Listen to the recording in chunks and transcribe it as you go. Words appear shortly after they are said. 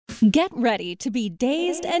Get ready to be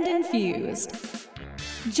dazed and infused.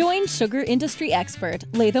 Join sugar industry expert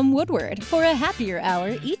Latham Woodward for a happier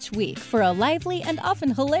hour each week for a lively and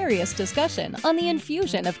often hilarious discussion on the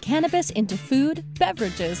infusion of cannabis into food,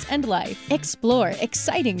 beverages, and life. Explore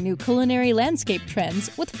exciting new culinary landscape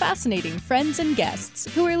trends with fascinating friends and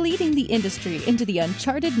guests who are leading the industry into the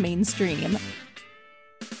uncharted mainstream.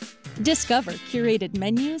 Discover curated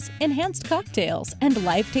menus, enhanced cocktails, and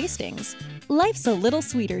live tastings. Life's a little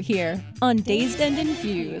sweeter here on Dazed and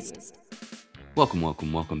Infused.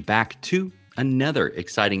 Welcome back to another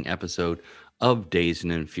exciting episode of Dazed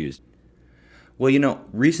and Infused. Well,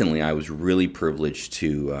 recently I was really privileged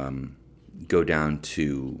to go down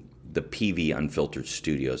to the PV Unfiltered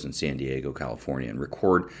Studios in San Diego, California, and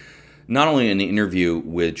record not only an interview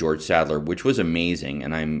with George Sadler, which was amazing,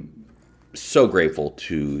 and I'm so grateful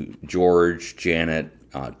to George, Janet,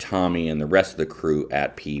 Tommy, and the rest of the crew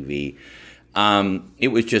at PV. It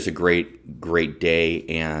was just a great day,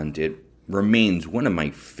 and it remains one of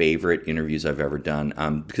my favorite interviews I've ever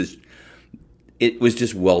done because it was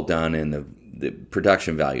just well done, and the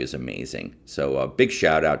production value is amazing. So a big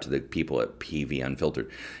shout out to the people at PV Unfiltered.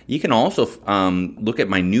 You can also look at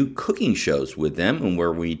my new cooking shows with them, and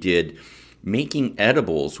where we did making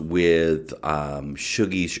edibles with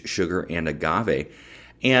Shuggies, sugar, and agave.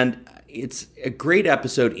 And it's a great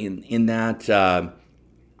episode in that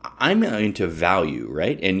I'm into value,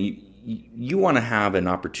 right? And you want to have an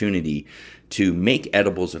opportunity to make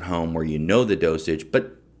edibles at home where you know the dosage,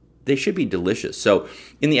 but they should be delicious. So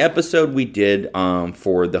in the episode we did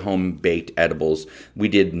for the home-baked edibles, we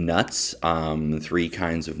did nuts, 3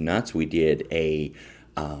 kinds of nuts. We did a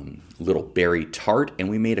little berry tart, and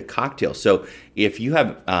we made a cocktail. So if you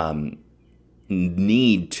have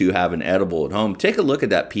need to have an edible at home, take a look at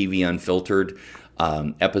that PV Unfiltered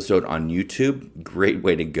episode on YouTube. Great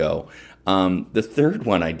way to go. The third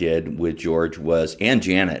one I did with George and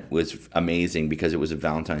Janet was amazing because it was a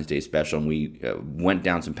Valentine's Day special, and we went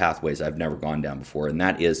down some pathways I've never gone down before, and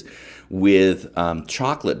that is with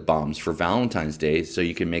chocolate bombs for Valentine's Day, so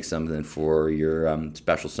you can make something for your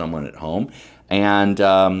special someone at home. And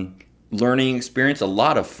learning experience, a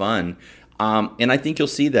lot of fun. And I think you'll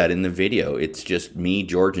see that in the video. It's just me,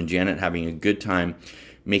 George, and Janet having a good time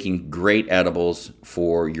making great edibles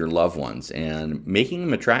for your loved ones and making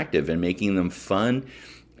them attractive and making them fun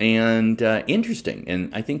and interesting.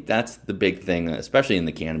 And I think that's the big thing, especially in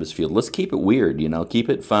the cannabis field. Let's keep it weird, keep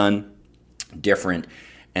it fun, different,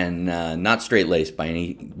 and not straight-laced by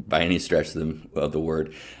any stretch of the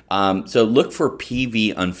word. So look for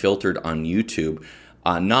PV Unfiltered on YouTube.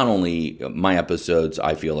 Not only my episodes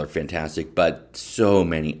I feel are fantastic, but so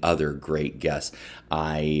many other great guests.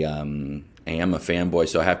 I am a fanboy,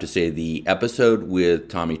 so I have to say the episode with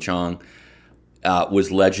Tommy Chong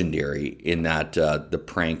was legendary in that the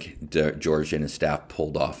prank George and his staff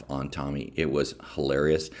pulled off on Tommy. It was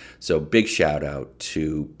hilarious. So big shout out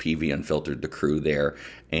to PV Unfiltered, the crew there,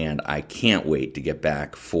 and I can't wait to get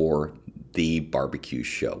back for the barbecue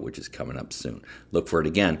show, which is coming up soon. Look for it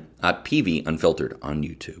again at PV Unfiltered on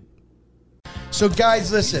YouTube. So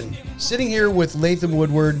guys, listen, sitting here with Latham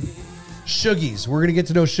Woodward, Shuggies. We're going to get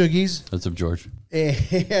to know Shuggies. What's up, George?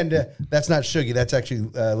 And that's not Shuggy. That's actually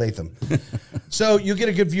Latham. So you'll get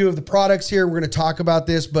a good view of the products here. We're going to talk about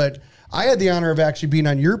this, but I had the honor of actually being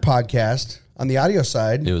on your podcast on the audio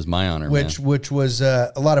side. It was my honor, which was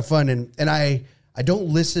a lot of fun. And I don't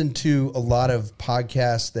listen to a lot of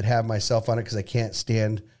podcasts that have myself on it because I can't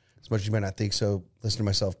stand, as much as you might not think so, listen to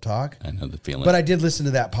myself talk. I know the feeling. But I did listen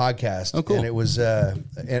to that podcast. Oh, cool. And it was,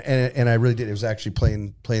 and I really did. It was actually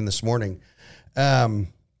playing this morning. And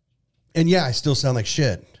yeah, I still sound like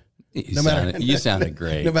shit. You sounded great. You sounded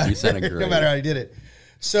great. No matter how I did it.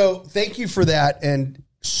 So thank you for that. And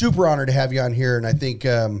super honored to have you on here. And I think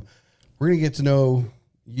we're going to get to know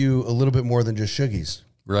you a little bit more than just Shuggies.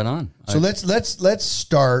 Right on. So let's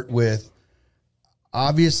start with,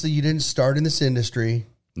 obviously you didn't start in this industry.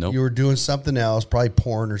 Nope. You were doing something else, probably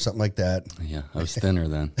porn or something like that. Yeah, I was thinner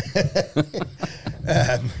then.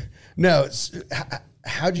 No,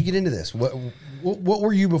 how'd you get into this? What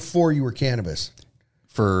were you before you were cannabis?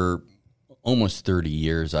 For almost 30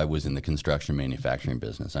 years, I was in the construction manufacturing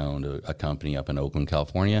business. I owned a company up in Oakland,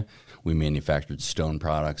 California. We manufactured stone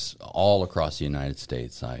products all across the United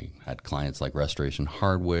States. I had clients like Restoration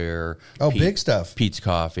Hardware. Big stuff. Pete's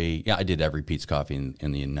Coffee. Yeah, I did every Pete's Coffee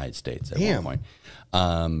in the United States at one point.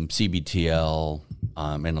 CBTL,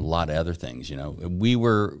 and a lot of other things. We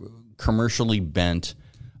were commercially bent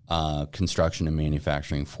construction and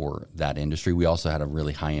manufacturing for that industry. We also had a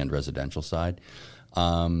really high-end residential side.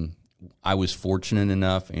 I was fortunate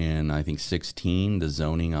enough in, I think, 16, the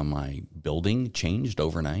zoning on my building changed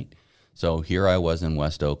overnight. So here I was in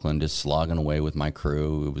West Oakland, just slogging away with my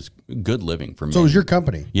crew. It was good living for me. So it was your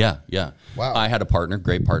company? Yeah, yeah. Wow. I had a partner,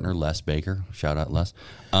 great partner, Les Baker. Shout out, Les.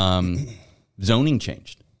 Zoning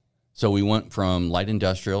changed. So we went from light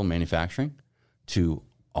industrial manufacturing to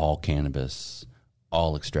all cannabis,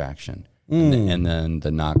 all extraction. And then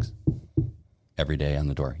the knocks every day on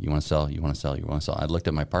the door. You want to sell? You want to sell? You want to sell? I looked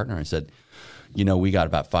at my partner and I said, we got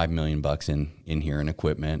about $5 million in here in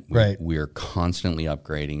equipment. We're constantly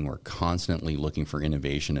upgrading. We're constantly looking for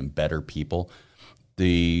innovation and better people.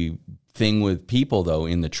 The thing with people, though,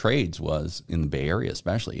 in the trades was, in the Bay Area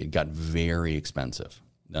especially, it got very expensive.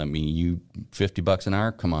 I mean, $50 an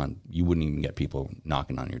hour, come on, you wouldn't even get people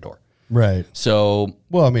knocking on your door. Right. So,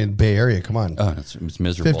 well, I mean, Bay Area, come on. It's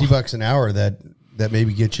miserable. $50 an hour, that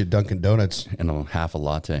maybe gets you Dunkin' Donuts. And half a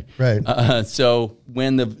latte. Right. So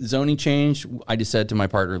when the zoning changed, I just said to my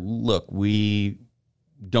partner, look, we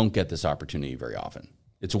don't get this opportunity very often.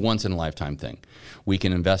 It's a once-in-a-lifetime thing. We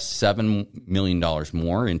can invest $7 million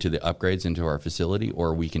more into the upgrades into our facility,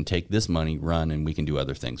 or we can take this money, run, and we can do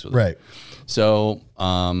other things with it. Right. So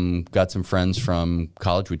got some friends from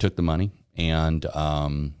college. We took the money and...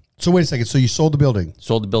 so wait a second. So you sold the building?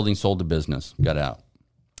 Sold the building, sold the business, got out.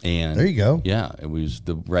 And there you go. Yeah, it was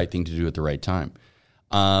the right thing to do at the right time.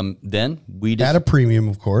 Then we at a premium,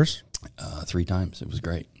 of course. 3 times. It was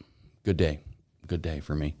great. Good day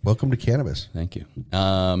for me. Welcome to cannabis. Thank you.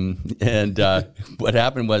 And what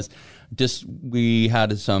happened was, we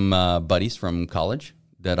had some buddies from college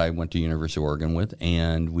that I went to University of Oregon with,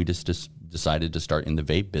 and we just decided to start in the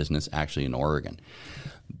vape business, actually in Oregon.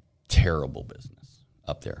 Terrible business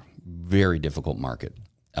up there. Very difficult market.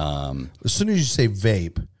 As soon as you say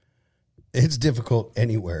vape, it's difficult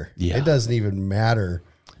anywhere. Yeah. It doesn't even matter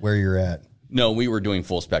where you're at. No, we were doing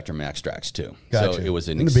full spectrum extracts too. Gotcha. So it was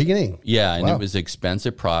in the beginning. Yeah, and Wow. it was an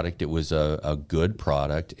expensive product. It was a good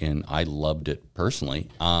product, and I loved it personally.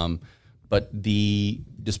 But the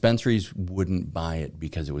dispensaries wouldn't buy it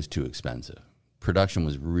because it was too expensive. Production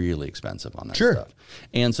was really expensive on that stuff.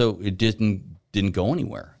 And so it didn't go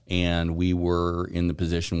anywhere. And we were in the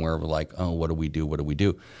position where we're like, oh, what do we do? What do we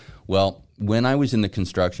do? Well, when I was in the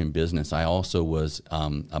construction business, I also was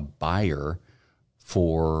a buyer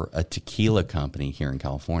for a tequila company here in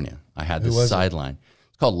California. I had this sideline.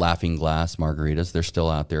 It's called Laughing Glass Margaritas. They're still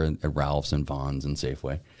out there at Ralph's and Vons and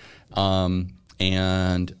Safeway.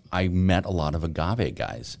 And I met a lot of agave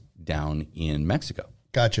guys down in Mexico.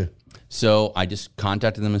 Gotcha. So I just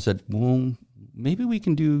contacted them and said, well, maybe we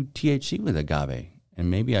can do THC with agave, and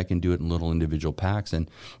maybe I can do it in little individual packs and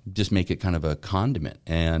just make it kind of a condiment.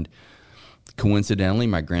 And coincidentally,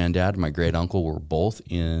 my granddad and my great uncle were both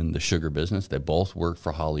in the sugar business. They both worked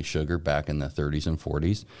for Holly Sugar back in the 30s and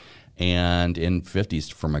 40s and in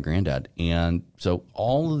 50s for my granddad. And so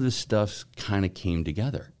all of this stuff kind of came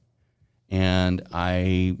together. And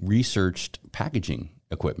I researched packaging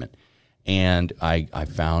equipment. And I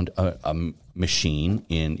found a machine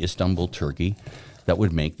in Istanbul, Turkey, that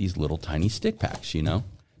would make these little tiny stick packs,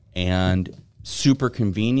 and super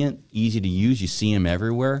convenient, easy to use. You see them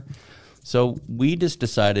everywhere. So we just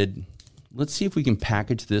decided, let's see if we can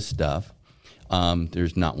package this stuff.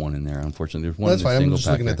 There's not one in there, unfortunately. There's one. That's in the fine. I'm single just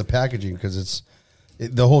looking pack at the packaging because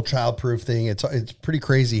the whole childproof thing. It's pretty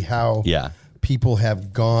crazy how people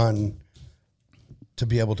have gone to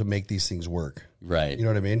be able to make these things work. Right. You know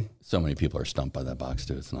what I mean? So many people are stumped by that box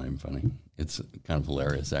too. It's not even funny. It's kind of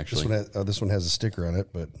hilarious, actually. This one has a sticker on it,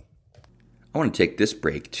 but I want to take this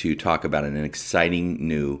break to talk about an exciting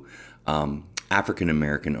new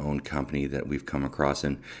African-American owned company that we've come across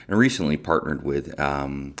and recently partnered with.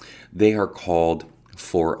 They are called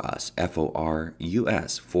For Us,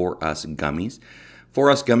 F-O-R-U-S, For Us Gummies. For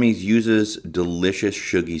Us Gummies uses delicious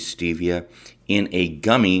Shuggy stevia in a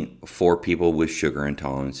gummy for people with sugar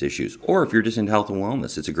intolerance issues. Or if you're just into health and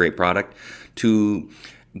wellness, it's a great product to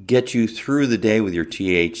get you through the day with your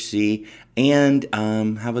THC and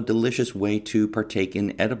have a delicious way to partake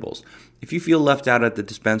in edibles. If you feel left out at the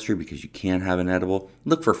dispensary because you can't have an edible,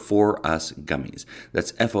 look for Us Gummies.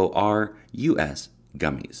 That's F-O-R-U-S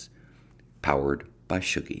Gummies, powered by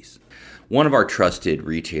Shuggies. One of our trusted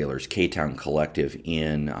retailers, K-Town Collective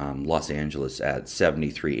in Los Angeles at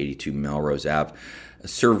 7382 Melrose Ave,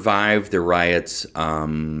 survived the riots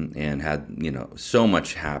and had so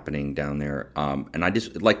much happening down there. And I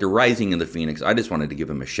just, like the rising of the Phoenix, I just wanted to give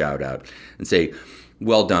them a shout out and say,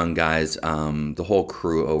 well done, guys. The whole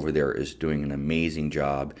crew over there is doing an amazing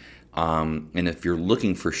job. And if you're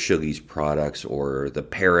looking for Shuggy's products or the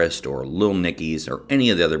Paris or Lil Nicky's or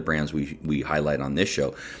any of the other brands we highlight on this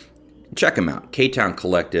show, check them out. K-Town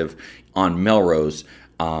Collective on Melrose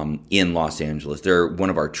in Los Angeles. They're one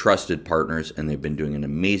of our trusted partners, and they've been doing an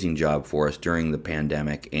amazing job for us during the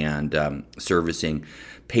pandemic and servicing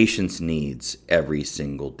patients' needs every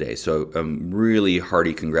single day. So really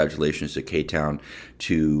hearty congratulations to K-Town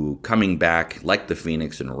to coming back like the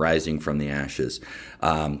phoenix and rising from the ashes.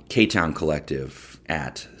 K-Town Collective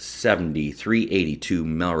at 7382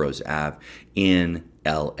 Melrose Ave in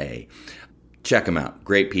LA. Check them out.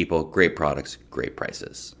 Great people, great products, great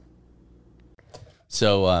prices.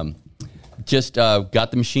 So just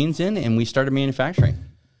got the machines in, and we started manufacturing.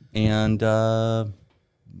 And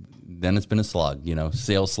then it's been a slog,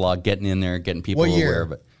 sales slog, getting in there, getting people aware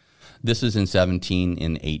of it. This was in 17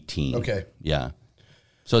 and 18. Okay. Yeah.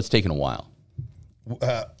 So it's taken a while. What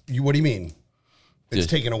do you mean? It's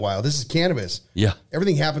taken a while. This is cannabis. Yeah.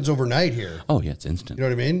 Everything happens overnight here. Oh, yeah, it's instant. You know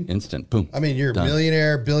what I mean? Instant. Boom. I mean, you're Done. a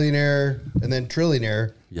millionaire, billionaire, and then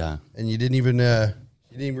trillionaire. Yeah. And you didn't even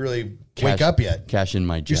really wake up yet. Cash in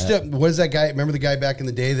my jet. You're still, what is that guy? Remember the guy back in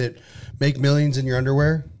the day that make millions in your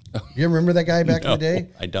underwear? You remember that guy back in the day?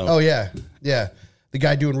 I don't. Oh, yeah. Yeah. The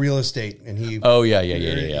guy doing real estate. And he. Oh, yeah.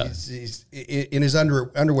 He's in his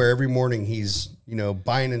underwear every morning. He's,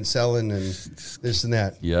 buying and selling and this and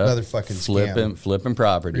that. Yeah. Another fucking scam. Flipping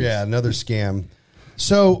properties. Yeah, another scam.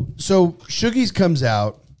 So Shoogies comes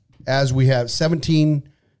out as we have 17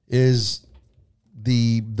 is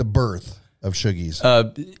the birth of Shoogies.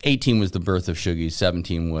 18 was the birth of Shoogies.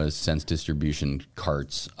 17 was Sense Distribution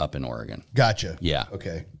carts up in Oregon. Gotcha. Yeah.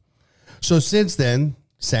 Okay. So since then,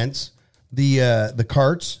 the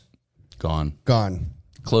carts Gone.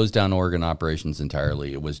 Closed down Oregon operations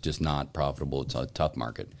entirely. It was just not profitable. It's a tough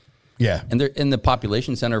market. Yeah. And the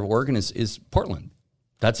population center of Oregon is Portland.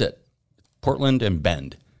 That's it. Portland and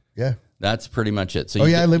Bend. Yeah. That's pretty much it. So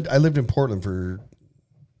I lived in Portland for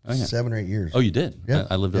 7 or 8 years. Oh, you did? Yeah.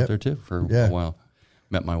 I lived up there too for a while.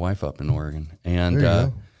 Met my wife up in Oregon. And There you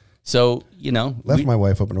go. so, Left my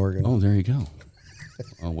wife up in Oregon. Oh, there you go.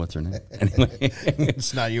 Oh, what's her name? Anyway.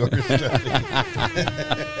 It's not yours.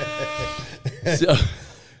 So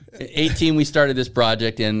 18, we started this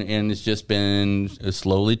project, and it's just been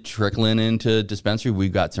slowly trickling into dispensary.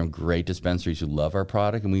 We've got some great dispensaries who love our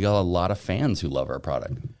product, and we got a lot of fans who love our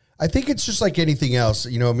product. I think it's just like anything else.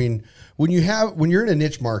 When you're in a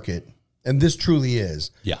niche market, and this truly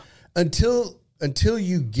is, Yeah. until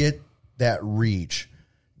you get that reach,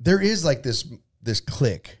 there is like this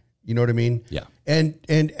click. You know what I mean? Yeah.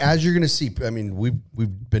 And as you're going to see,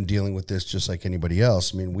 we've been dealing with this just like anybody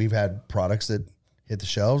else. We've had products that hit the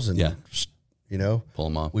shelves and Pull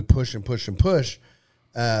them off. we push and push and push.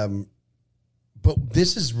 But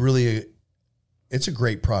this is really it's a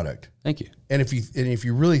great product. Thank you. And if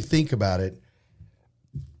you really think about it,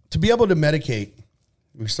 to be able to medicate,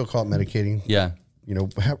 we still call it medicating. Yeah.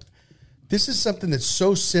 This is something that's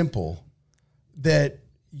so simple that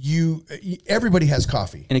everybody has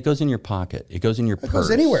coffee. And it goes in your pocket. It goes in your purse. It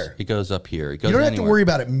goes anywhere. It goes up here. It goes You don't have anywhere. to worry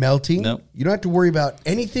about it melting. Nope. You don't have to worry about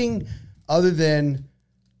anything other than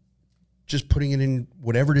just putting it in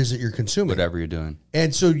whatever it is that you're consuming. Whatever you're doing.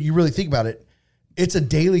 And so you really think about it, it's a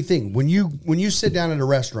daily thing. When you sit down at a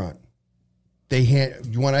restaurant,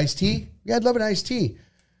 you want iced tea? Yeah, I'd love an iced tea.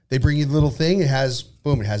 They bring you the little thing. It has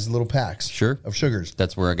little packs Sure. of sugars.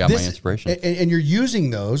 That's where I got my inspiration. And you're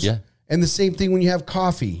using those. Yeah. And the same thing when you have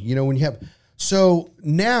coffee, so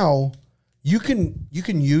now you can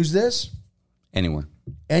use this Anywhere.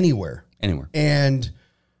 anywhere. Anywhere. And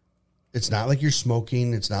it's not like you're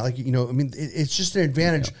smoking. It's not like, it's just an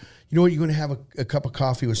advantage. You know what? You're going to have a cup of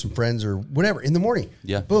coffee with some friends or whatever in the morning.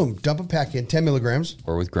 Yeah. Boom. Dump a pack in 10 milligrams.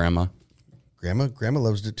 Or with grandma. Grandma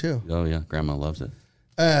loves it too. Oh, yeah. Grandma loves it.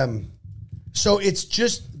 So it's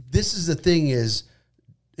just, this is the thing is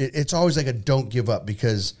it's always like a don't give up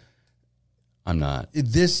because I'm not.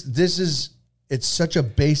 It's such a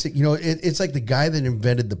basic, it's like the guy that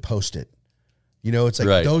invented the Post-it. It's like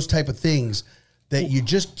Right. those type of things that you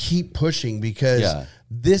just keep pushing because Yeah.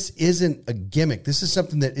 this isn't a gimmick. This is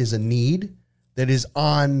something that is a need that is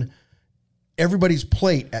on everybody's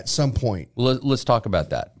plate at some point. Well, let's talk about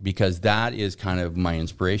that because that is kind of my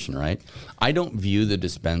inspiration, right? I don't view the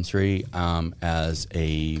dispensary as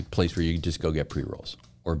a place where you just go get pre-rolls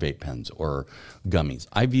or vape pens or gummies.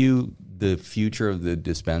 I view the future of the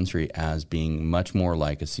dispensary as being much more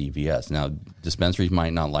like a CVS. Now, dispensaries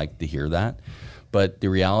might not like to hear that, but the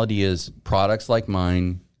reality is products like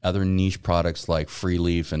mine, other niche products like Free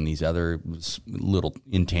Leaf and these other little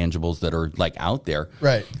intangibles that are like out there.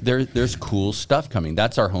 Right. There's cool stuff coming.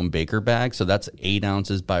 That's our home baker bag. So that's 8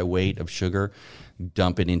 ounces by weight of sugar.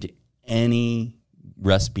 Dump it into any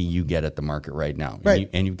recipe you get at the market right now. Right.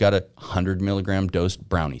 And you've got a 100 milligram dose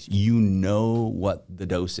brownies. You know what the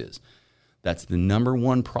dose is. That's the number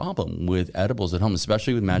one problem with edibles at home,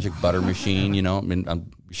 especially with Magic Butter Machine. You know, I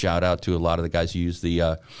mean, shout out to a lot of the guys who use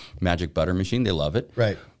the Magic Butter Machine. They love it.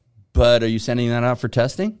 Right. But are you sending that out for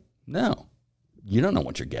testing? No. You don't know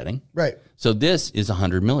what you're getting. Right. So this is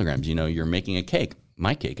 100 milligrams. You know, you're making a cake.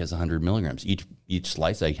 My cake has 100 milligrams. Each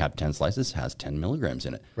slice, I have 10 slices, has 10 milligrams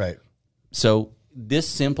in it. Right. So this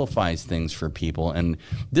simplifies things for people, and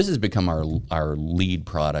this has become our lead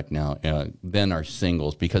product now, then our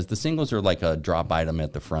singles, because the singles are like a drop item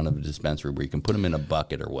at the front of the dispensary where you can put them in a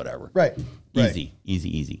bucket or whatever. Right. Easy.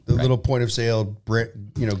 The right? little point of sale,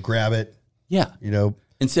 grab it. Yeah. You know.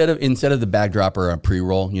 Instead of the bag drop or a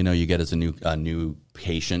pre-roll, you know, you get as a new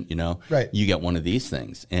patient, you know, right. You get one of these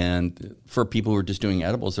things. And for people who are just doing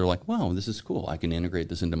edibles, they're like, wow, this is cool. I can integrate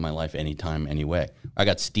this into my life anytime, anyway. I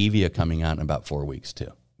got stevia coming out in about 4 weeks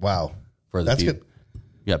too. Wow. That's good.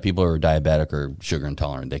 Yeah, people who are diabetic or sugar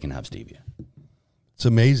intolerant, they can have stevia. It's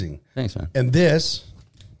amazing. Thanks, man. And this,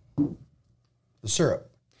 the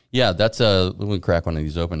syrup. Yeah, that's let me crack one of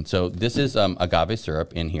these open. So this is agave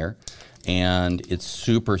syrup in here. And it's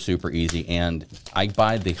super, super easy. And I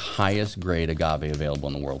buy the highest grade agave available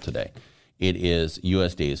in the world today. It is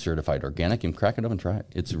USDA certified organic. And crack it up and try it.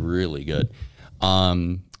 It's really good.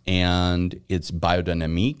 And it's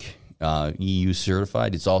biodynamique, EU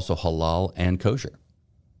certified. It's also halal and kosher.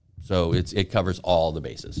 So it covers all the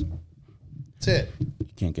bases. That's it.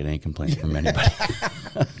 You can't get any complaints from anybody.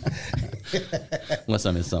 Unless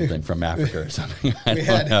I missed something from Africa or something.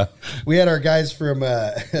 We had our guys from...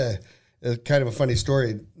 kind of a funny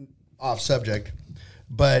story, off subject,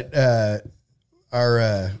 but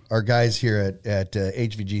our guys here at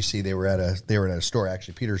HVGC, they were at a store,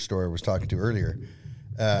 actually Peter's store I was talking to earlier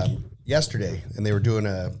yesterday, and they were doing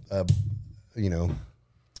a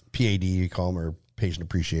PAD, you call them, or patient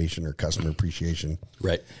appreciation or customer appreciation,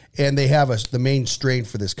 right? And they have the main strain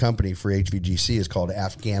for this company for HVGC is called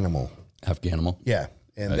Afghanimal. Afghanimal, yeah.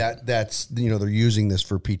 And right. that's they're using this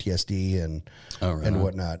for PTSD and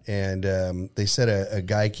whatnot. And they said a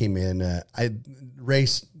guy came in,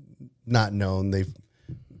 race not known.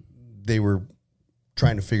 They were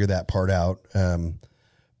trying to figure that part out.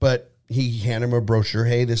 But he handed him a brochure.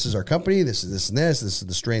 Hey, this is our company. This is this and this. This is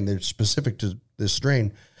the strain. They're specific to this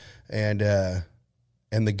strain. And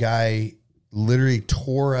the guy literally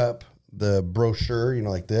tore up the brochure,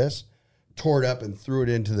 like this, tore it up and threw it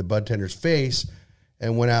into the bud tender's face.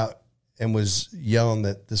 And went out and was yelling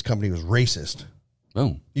that this company was racist.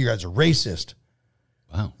 Oh, you guys are racist.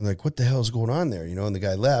 Wow. And like, what the hell is going on there? And the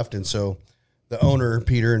guy left. And so the owner,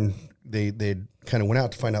 Peter, and they kind of went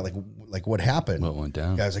out to find out like what happened. What went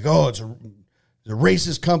down? The guy's like, oh, it's a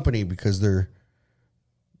racist company because their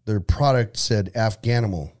product said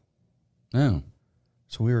Afghanimal. Oh.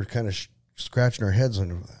 So we were kind of scratching our heads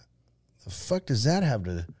on the fuck does that have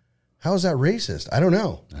to, how is that racist? I don't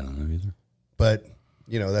know. I don't know either. But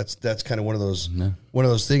that's kind of one of those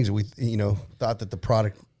things that we thought that the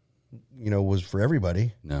product was for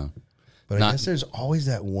everybody. No, but I guess there's always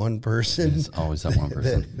that one person. There's always that one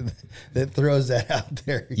person that throws that out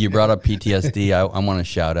there. You brought up PTSD. I want to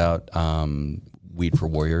shout out Weed for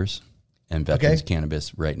Warriors and Veterans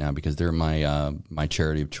Cannabis right now because they're my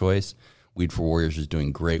charity of choice. Weed for Warriors is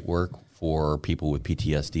doing great work for people with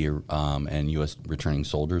PTSD and U.S. returning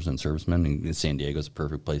soldiers and servicemen. And San Diego is a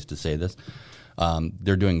perfect place to say this.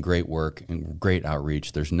 They're doing great work and great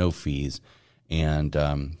outreach. There's no fees. And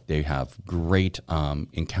they have great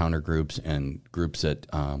encounter groups and groups that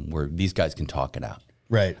where these guys can talk it out.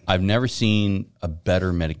 Right. I've never seen a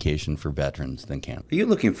better medication for veterans than cannabis. Are you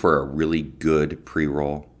looking for a really good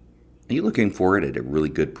pre-roll? Are you looking for it at a really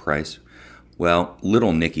good price? Well,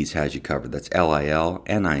 Little Nicky's has you covered. That's LILNICKYS.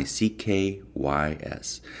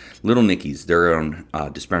 Little Nicky's, they're on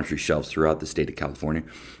dispensary shelves throughout the state of California.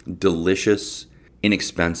 Delicious,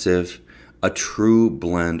 inexpensive, a true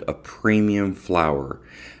blend of premium flower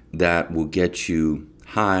that will get you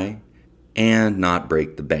high and not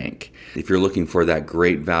break the bank. If you're looking for that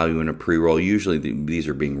great value in a pre-roll, usually these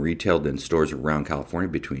are being retailed in stores around California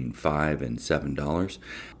between $5 and $7.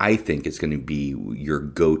 I think it's going to be your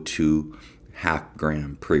go-to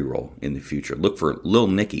half-gram pre-roll in the future. Look for Lil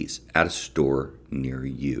Nicky's at a store near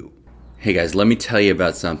you. Hey guys, let me tell you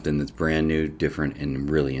about something that's brand new, different, and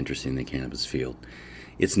really interesting in the cannabis field.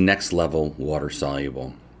 It's Next Level Water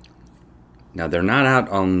Soluble. Now, they're not out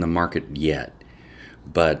on the market yet,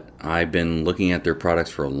 but I've been looking at their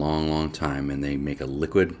products for a long, long time, and they make a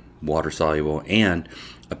liquid water soluble and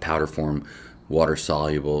a powder form water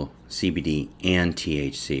soluble CBD and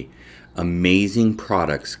THC. Amazing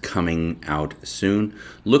products coming out soon.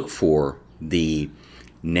 Look for the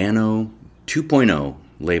Nano 2.0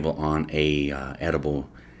 label on a edible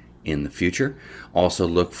in the future. Also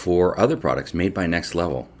look for other products made by Next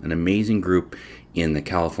Level, an amazing group in the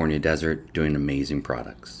California desert doing amazing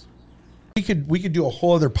products. We could do a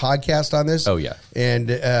whole other podcast on this. Oh, yeah.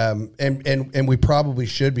 And we probably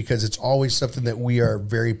should, because it's always something that we are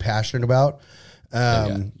very passionate about. You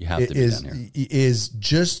have to be down here. Is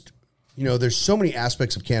just, there's so many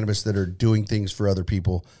aspects of cannabis that are doing things for other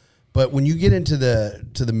people. But when you get into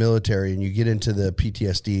the military and you get into the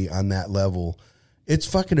PTSD on that level, it's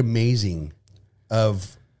fucking amazing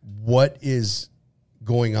of what is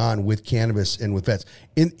going on with cannabis and with vets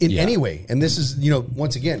in any way. And this is,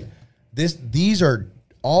 once again, these are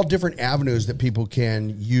all different avenues that people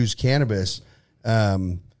can use cannabis,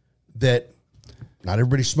 that not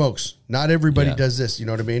everybody smokes. Not everybody does this. You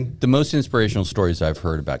know what I mean? The most inspirational stories I've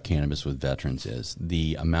heard about cannabis with veterans is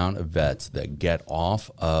the amount of vets that get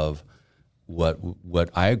off of what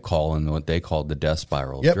I call and what they call the death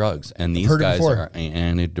spiral of drugs. And these guys are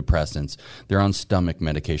antidepressants. They're on stomach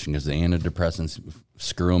medication because the antidepressants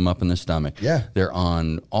screw them up in the stomach. Yeah. They're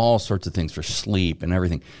on all sorts of things for sleep and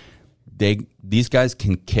everything. These guys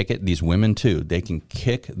can kick it, these women too, they can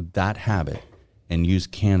kick that habit and use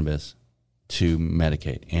cannabis to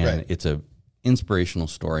medicate. And it's a inspirational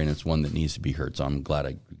story, and it's one that needs to be heard. So I'm glad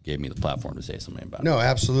I gave me the platform to say something about it. No,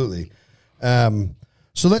 absolutely.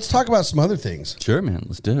 So let's talk about some other things. Sure, man.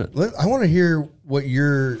 Let's do it. I want to hear what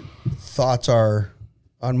your thoughts are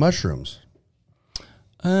on mushrooms.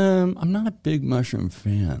 I'm not a big mushroom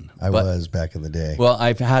fan. I was back in the day. Well,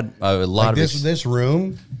 I've had a lot of this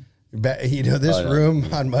room. Room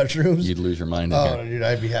on mushrooms. You'd lose your mind. Oh, dude,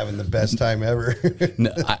 I'd be having the best time ever.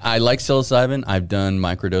 No, I like psilocybin. I've done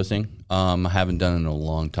microdosing. I haven't done it in a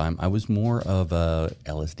long time. I was more of a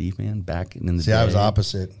LSD fan back in the day. I was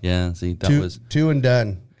opposite. Yeah, see, was two and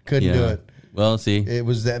done. Couldn't do it. Well, see, it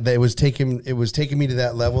was taking me to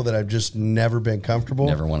that level that I've just never been comfortable.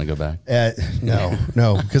 Never want to go back.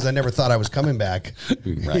 No, because I never thought I was coming back.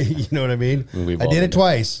 Right. You know what I mean? I did it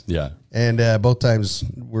twice. Yeah, and both times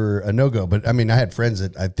were a no-go. But I mean, I had friends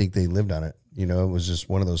that I think they lived on it. It was just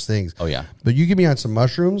one of those things. Oh yeah. But you get me on some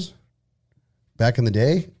mushrooms back in the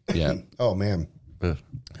day. Yeah. Oh man,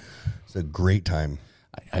 it's a great time.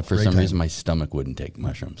 For some reason, my stomach wouldn't take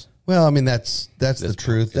mushrooms. Well, I mean, that's the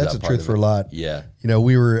truth. That's the truth for a lot. Yeah.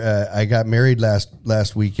 We were, I got married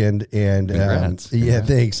last weekend, and Congrats. Yeah,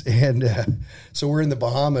 thanks. And so we're in the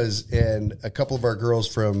Bahamas, and a couple of our girls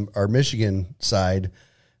from our Michigan side,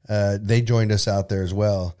 they joined us out there as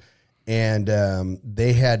well. And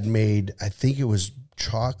they had made, I think it was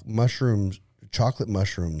chocolate mushrooms.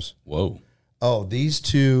 Whoa. Oh, these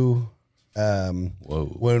two, whoa.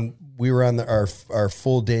 When we were on our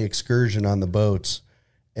full day excursion on the boats,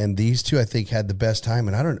 and these two, I think, had the best time.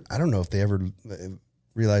 And I don't know if they ever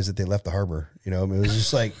realized that they left the harbor. It was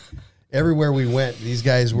just like everywhere we went, these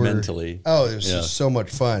guys were mentally. Oh, it was just so much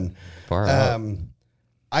fun. Far out.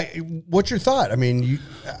 What's your thought? I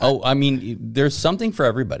mean, there's something for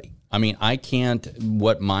everybody. I mean, I can't.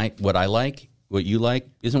 What I like, what you like,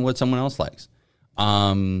 isn't what someone else likes.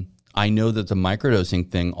 I know that the microdosing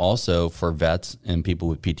thing also for vets and people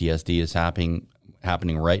with PTSD is happening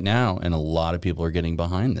right now, and a lot of people are getting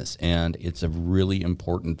behind this, and it's a really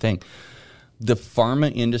important thing. The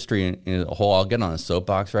pharma industry in a whole, I'll get on a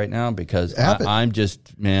soapbox right now because I'm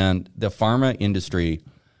just, man, the pharma industry,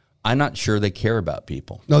 I'm not sure they care about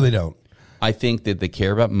people. No, they don't. I think that they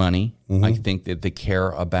care about money. Mm-hmm. I think that they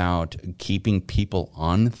care about keeping people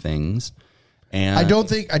on things. And I don't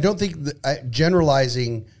think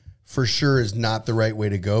generalizing for sure is not the right way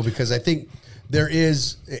to go, because I think there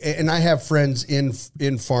is, and I have friends in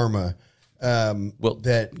pharma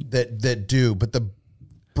that do, but the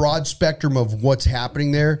broad spectrum of what's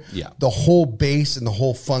happening there, the whole base and the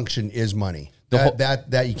whole function is money.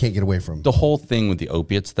 That you can't get away from. The whole thing with the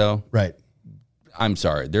opiates, though, right? I'm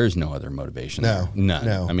sorry, there's no other motivation. No, none.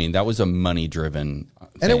 No. I mean, that was a money-driven thing.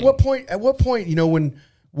 And at what point,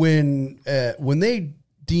 when they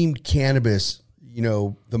deemed cannabis,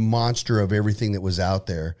 the monster of everything that was out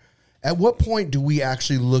there, at what point do we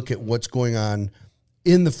actually look at what's going on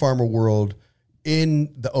in the pharma world,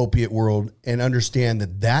 in the opiate world, and understand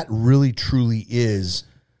that really truly is,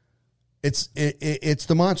 it's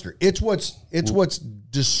the monster. It's what's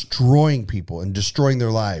destroying people and destroying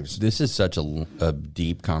their lives. This is such a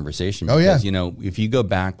deep conversation. Because, if you go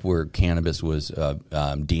back where cannabis was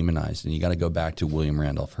demonized, and you got to go back to William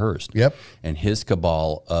Randolph Hearst, and his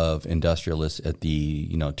cabal of industrialists at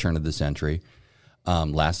the turn of the century,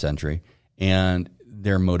 last century, and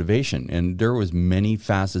their motivation, and there was many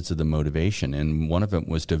facets of the motivation, and one of them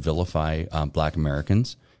was to vilify Black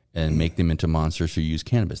Americans and make them into monsters who use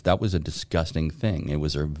cannabis. That was a disgusting thing. It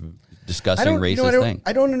was a disgusting racist thing.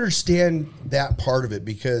 I don't understand that part of it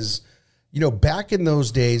because, back in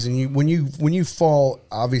those days, and when you fall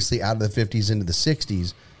obviously out of the 50s into the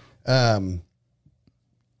 60s,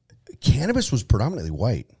 cannabis was predominantly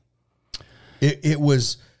white. It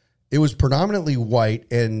was predominantly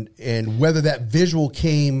white, and whether that visual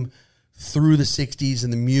came through the 60s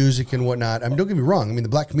and the music and whatnot. I mean, don't get me wrong. I mean, the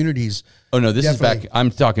Black communities. Oh, no, this is back.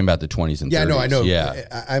 I'm talking about the 20s and 30s. Yeah, no, I know.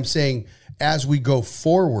 Yeah. I'm saying as we go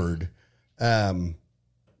forward, where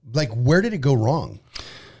did it go wrong?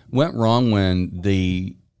 Went wrong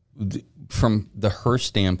when from the Hearst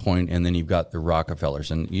standpoint, and then you've got the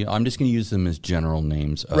Rockefellers. And I'm just going to use them as general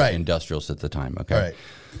names of industrialists at the time, okay? Right.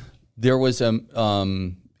 There was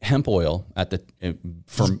hemp oil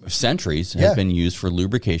for centuries has been used for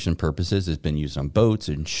lubrication purposes. It's been used on boats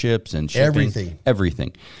and ships and shipping.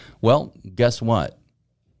 Everything. Well, guess what?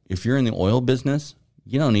 If you're in the oil business,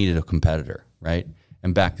 you don't need a competitor, right?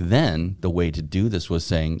 And back then, the way to do this was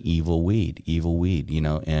saying evil weed,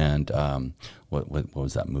 and what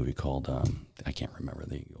was that movie called? I can't remember,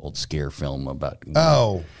 the old scare film about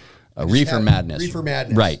Reefer Madness. Reefer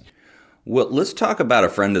Madness. Right. Well, let's talk about a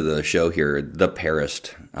friend of the show here, the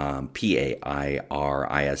Pairist, Pairist.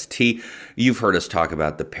 You've heard us talk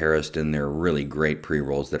about the Pairist and their really great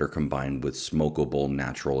pre-rolls that are combined with smokable,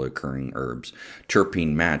 natural occurring herbs,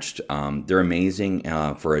 terpene matched. They're amazing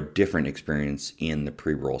for a different experience in the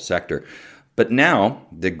pre-roll sector. But now,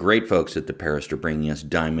 the great folks at the Pairist are bringing us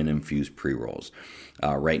diamond-infused pre-rolls.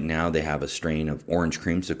 Right now, they have a strain of orange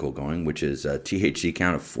creamsicle going, which is a THC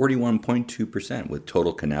count of 41.2% with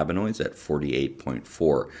total cannabinoids at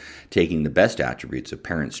 48.4, taking the best attributes of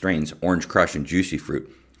parent strains, orange crush and juicy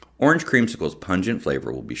fruit. Orange creamsicle's pungent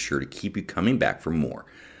flavor will be sure to keep you coming back for more,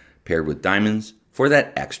 paired with diamonds for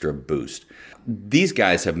that extra boost. These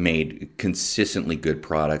guys have made consistently good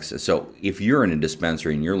products. So if you're in a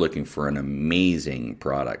dispensary and you're looking for an amazing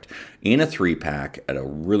product in a 3-pack at a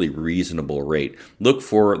really reasonable rate, look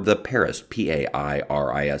for the Pairist, Pairist,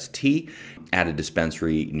 at a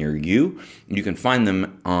dispensary near you. You can find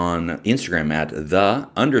them on Instagram at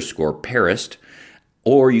 _Pairist,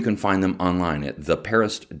 or you can find them online at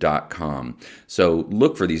thepairist.com. So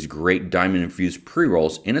look for these great diamond-infused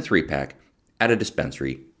pre-rolls in a 3-pack at a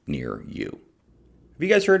dispensary near you. Have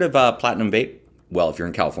you guys heard of Platinum Vape? Well, if you're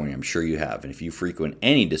in California, I'm sure you have. And if you frequent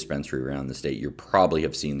any dispensary around the state, you probably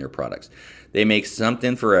have seen their products. They make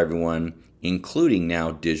something for everyone, including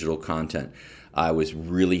now digital content. I was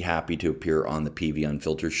really happy to appear on the PV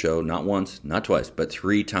Unfiltered show, not once, not twice, but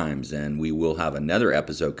 3 times. And we will have another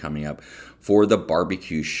episode coming up for the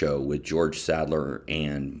barbecue show with George Sadler,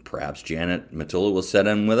 and perhaps Janet Matula will sit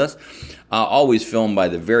in with us. Always filmed by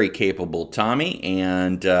the very capable Tommy,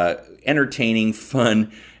 and entertaining,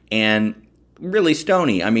 fun, and really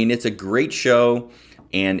stony. I mean, it's a great show,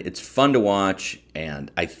 and it's fun to watch, and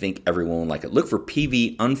I think everyone will like it. Look for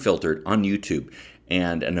PV Unfiltered on YouTube,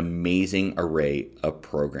 and an amazing array of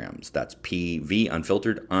programs. That's PV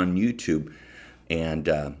Unfiltered on YouTube. And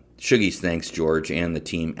Shuggies thanks George and the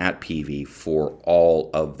team at PV for all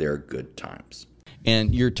of their good times.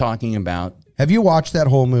 And you're talking about... Have you watched that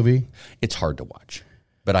whole movie? It's hard to watch,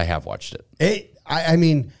 but I have watched it. I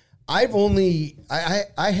mean, I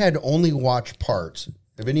had only watched parts.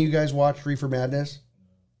 Have any of you guys watched Reefer Madness?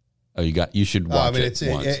 Oh, you should watch it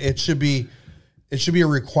once. It should be a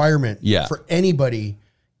requirement for anybody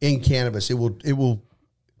in cannabis. It will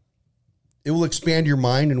expand your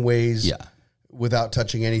mind in ways without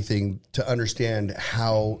touching anything to understand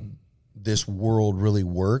how this world really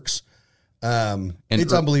works.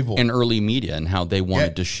 It's unbelievable. And early media and how they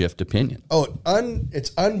wanted to shift opinion. Oh,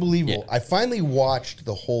 it's unbelievable. Yeah. I finally watched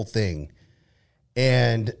the whole thing,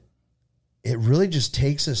 and it really just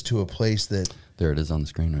takes us to a place that... There it is on the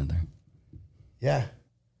screen right there. Yeah.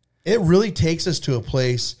 It really takes us to a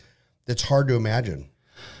place that's hard to imagine.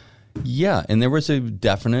 Yeah, and there was a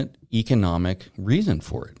definite economic reason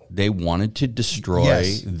for it. They wanted to destroy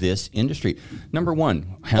this industry. Number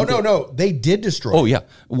one, hemp. Oh, no, they did destroy it. Oh, yeah.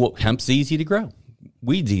 Well, hemp's easy to grow.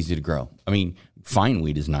 Weed's easy to grow. I mean, fine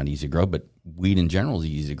weed is not easy to grow, but weed in general is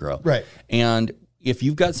easy to grow. Right. And if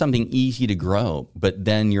you've got something easy to grow, but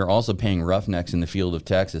then you're also paying roughnecks in the field of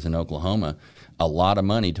Texas and Oklahoma a lot of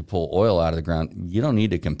money to pull oil out of the ground, you don't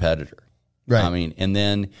need a competitor. Right. I mean, and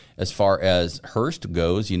then as far as Hearst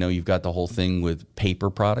goes, you've got the whole thing with paper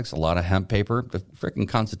products, a lot of hemp paper. The freaking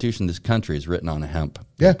Constitution of this country is written on a hemp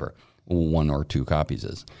paper. 1 or 2 copies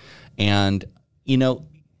is. And,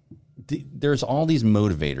 there's all these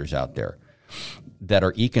motivators out there. that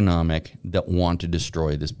are economic that want to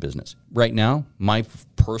destroy this business. Right now, my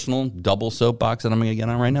personal double soapbox that I'm going to get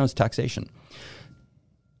on right now is taxation.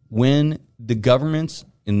 When the governments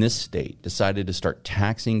in this state decided to start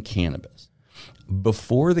taxing cannabis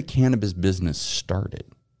before the cannabis business started,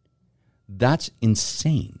 that's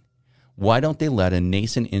insane. Why don't they let a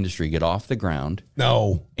nascent industry get off the ground?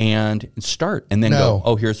 No. And start and then go,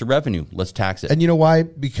 oh, here's the revenue. Let's tax it. And you know why?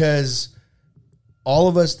 Because all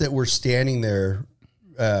of us that were standing there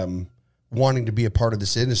wanting to be a part of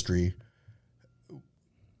this industry,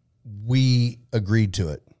 we agreed to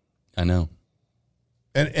it. I know.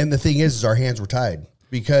 And the thing is our hands were tied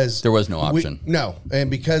because there was no option.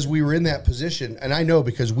 And because we were in that position, and I know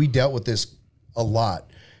because we dealt with this a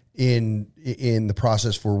lot in the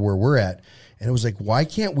process for where we're at. And it was like, why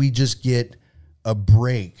can't we just get a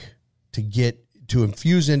break to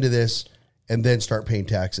infuse into this and then start paying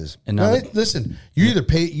taxes? And now listen, you either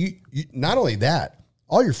pay you not only that,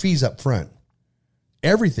 all your fees up front,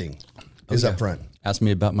 everything is up front. Ask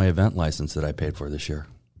me about my event license that I paid for this year.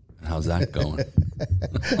 How's that going?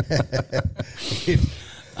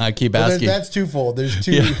 I keep asking. That's twofold. There's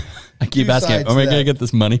two. Yeah. I keep asking, am I going to get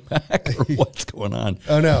this money back or what's going on?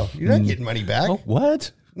 Oh, no. You're not getting money back. Oh,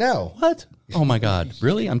 what? No. What? Oh, my God.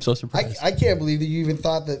 Really? I'm so surprised. I can't believe that you even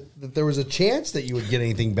thought that there was a chance that you would get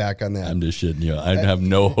anything back on that. I'm just shitting you. I have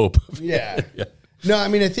no hope. Yeah. No, I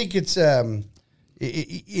mean, I think it's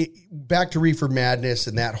back to Reefer Madness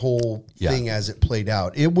and that whole thing as it played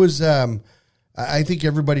out. It was, I think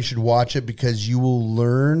everybody should watch it because you will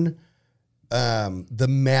learn the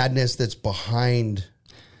madness that's behind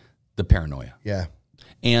the paranoia. Yeah.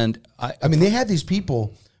 And I mean, they had these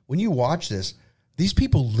people, when you watch this, these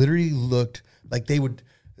people literally looked like they would.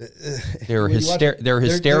 They're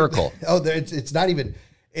hysterical. It's not even,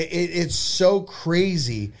 it's so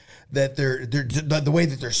crazy that they're the way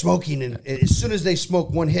that they're smoking. And as soon as they smoke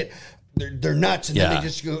one hit, they're nuts. And then they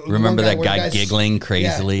just go. Remember that guy giggling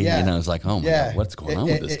crazily? Yeah. You know, it's like, oh my God, what's going on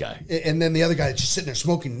with this guy? And then the other guy just sitting there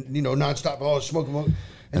smoking, nonstop. Oh, smoking.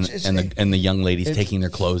 And the young ladies taking their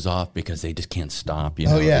clothes off because they just can't stop. You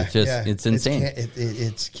know? It's insane.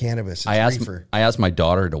 It's cannabis. It's I reefer. asked my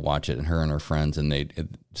daughter to watch it, and her and her friends,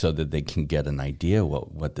 and so that they can get an idea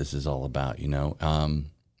what this is all about. You know,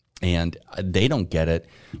 and they don't get it,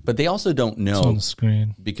 but they also don't know. It's on the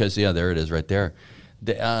screen because there it is right there.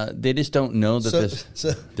 They just don't know that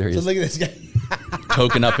there he is. Look at this guy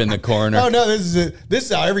token up in the corner. Oh no, this is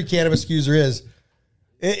how every cannabis user is.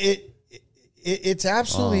 It's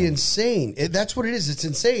absolutely insane. That's what it is. It's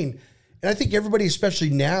insane. And I think everybody,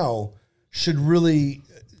 especially now, should really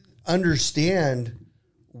understand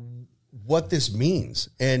what this means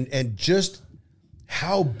and just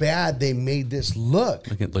how bad they made this look.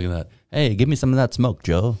 Look at that. Hey, give me some of that smoke,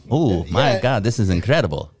 Joe. Oh, my God, this is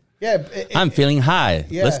incredible. Yeah. I'm feeling high.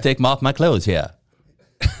 Yeah. Let's take off my clothes here.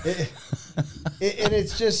 And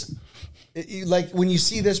it's just like when you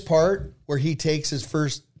see this part where he takes his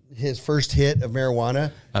first hit of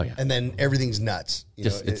marijuana, and then everything's nuts.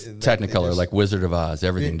 It's Technicolor, like Wizard of Oz.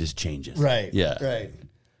 Everything just changes. Right. Yeah. Right.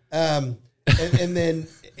 And then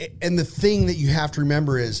the thing that you have to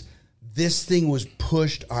remember is this thing was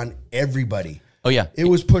pushed on everybody. Oh yeah. It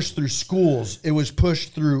was pushed through schools. It was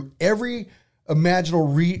pushed through every imaginable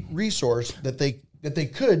resource that they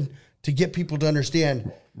could to get people to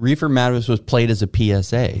understand. Reefer Madness was played as a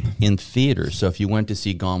PSA in theaters. So if you went to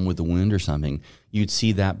see Gone with the Wind or something, you'd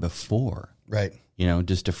see that before. Right.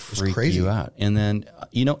 Just to freak you out. And then,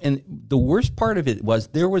 and the worst part of it was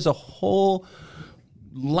there was a whole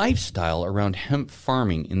lifestyle around hemp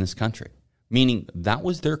farming in this country, meaning that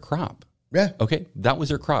was their crop. Yeah. Okay. That was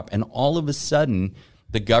their crop. And all of a sudden,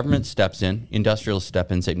 the government steps in, industrialists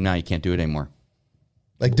step in and say, no, you can't do it anymore.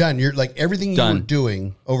 Like done. You're like everything you were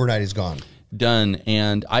doing overnight is gone. Done.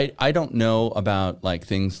 And I don't know about like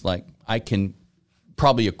things like I can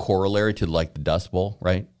probably a corollary to like the Dust Bowl,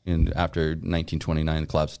 right? And after 1929, the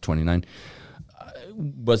collapse of 29,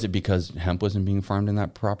 was it because hemp wasn't being farmed in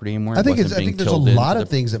that property anymore? I think there's a lot of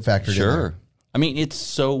things that factored in. Sure. I mean, it's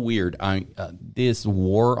so weird. This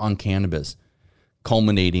war on cannabis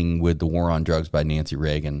culminating with the war on drugs by Nancy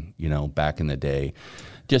Reagan, back in the day.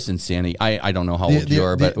 Just insanity. I don't know how old you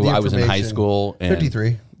are, but I was in high school.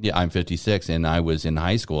 53. Yeah, I'm 56, and I was in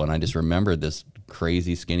high school, and I just remember this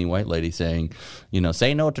crazy skinny white lady saying,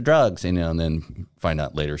 say no to drugs, and then find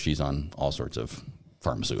out later she's on all sorts of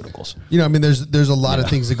pharmaceuticals. I mean, there's a lot of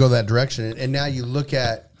things that go that direction, and now you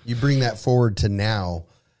bring that forward to now,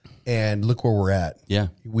 and look where we're at. Yeah,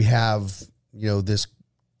 we have this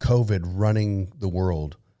COVID running the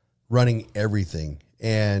world, running everything,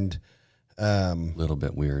 and little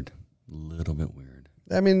bit weird.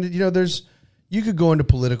 I mean, You could go into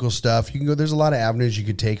political stuff. You can go. There's a lot of avenues you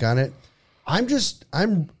could take on it. I'm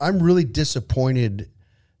really disappointed,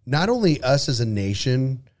 not only us as a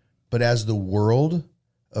nation, but as the world,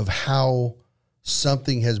 of how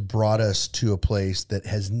something has brought us to a place that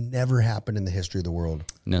has never happened in the history of the world.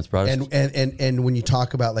 And that's brought us. And when you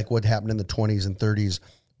talk about like what happened in the 20s and 30s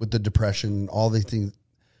with the Depression, all the things,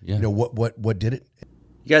 Yeah. you know, what did it?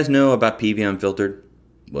 You guys know about PV Unfiltered?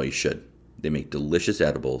 Well, you should. They make delicious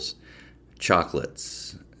edibles,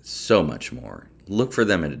 chocolates, so much more. Look for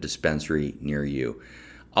them at a dispensary near you.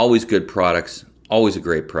 Always good products, always a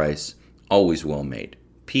great price, always well made.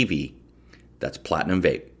 PV, that's Platinum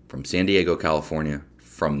Vape, from San Diego, California,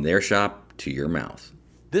 from their shop to your mouth.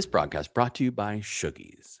 This broadcast brought to you by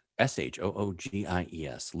Shoogies,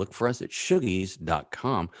 SHOOGIES. Look for us at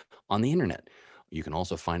shoogies.com on the internet. You can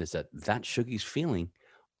also find us at That Shoogies Feeling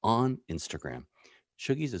on Instagram.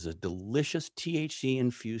 Shoogies is a delicious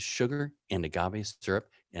THC-infused sugar and agave syrup,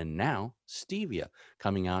 and now stevia,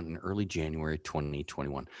 coming out in early January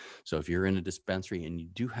 2021. So if you're in a dispensary and you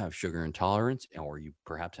do have sugar intolerance, or you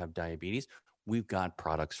perhaps have diabetes, we've got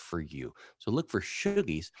products for you. So look for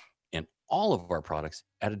Shoogies and all of our products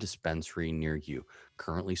at a dispensary near you.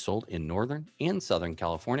 Currently sold in Northern and Southern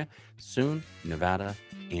California, soon Nevada,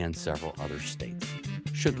 and several other states.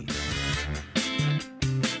 Shoogies.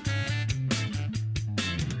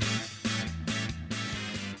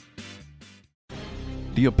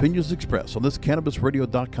 The opinions expressed on this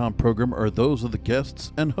CannabisRadio.com program are those of the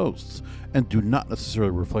guests and hosts and do not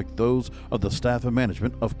necessarily reflect those of the staff and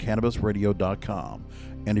management of CannabisRadio.com.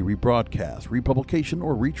 Any rebroadcast, republication,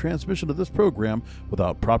 or retransmission of this program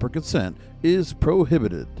without proper consent is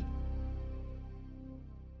prohibited.